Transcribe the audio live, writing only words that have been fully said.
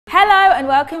Hello and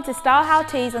welcome to Style How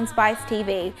To's on Spice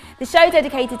TV, the show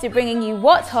dedicated to bringing you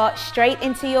what's hot straight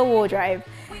into your wardrobe.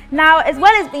 Now, as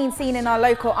well as being seen in our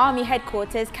local army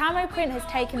headquarters, camo print has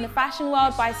taken the fashion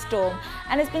world by storm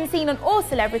and has been seen on all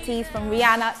celebrities from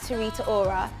Rihanna to Rita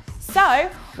Ora. So,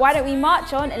 why don't we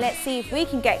march on and let's see if we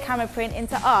can get camo print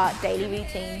into our daily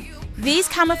routine. These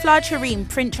camouflage harem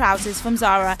print trousers from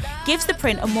Zara gives the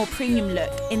print a more premium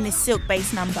look in this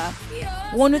silk-based number.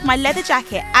 Worn with my leather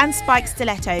jacket and spiked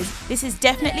stilettos, this is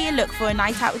definitely a look for a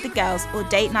night out with the girls or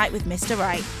date night with Mr.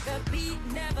 Right.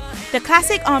 The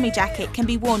classic army jacket can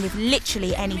be worn with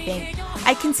literally anything.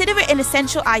 I consider it an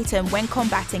essential item when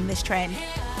combating this trend.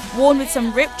 Worn with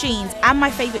some ripped jeans and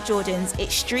my favourite Jordans,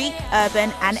 it's street,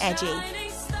 urban and edgy.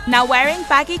 Now, wearing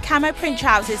baggy camo print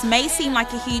trousers may seem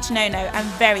like a huge no-no and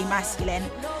very masculine.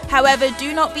 However,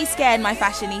 do not be scared, my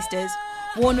fashionistas.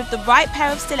 Worn with the right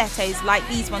pair of stilettos like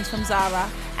these ones from Zara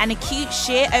and a cute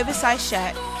sheer oversized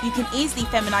shirt, you can easily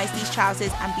feminise these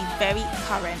trousers and be very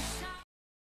current.